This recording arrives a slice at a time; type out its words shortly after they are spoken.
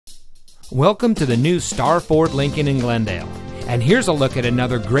Welcome to the new Star Ford Lincoln in Glendale. And here's a look at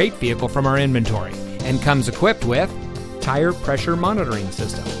another great vehicle from our inventory, and comes equipped with tire pressure monitoring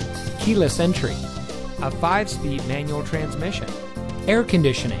system, keyless entry, a 5-speed manual transmission, air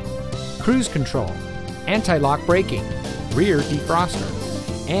conditioning, cruise control, anti-lock braking, rear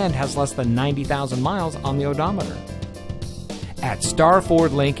defroster, and has less than 90,000 miles on the odometer. At Star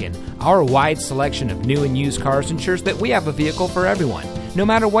Ford Lincoln, our wide selection of new and used cars ensures that we have a vehicle for everyone, no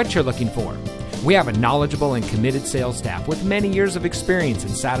matter what you're looking for. We have a knowledgeable and committed sales staff with many years of experience in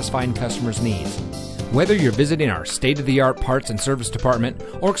satisfying customers' needs. Whether you're visiting our state-of-the-art parts and service department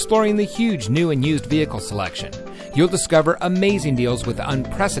or exploring the huge new and used vehicle selection, you'll discover amazing deals with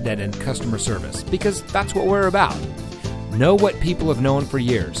unprecedented customer service, because that's what we're about. Know what people have known for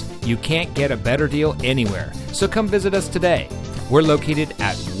years: you can't get a better deal anywhere. So come visit us today. We're located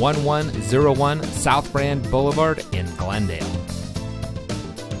at 1101 South Brand Boulevard in Glendale.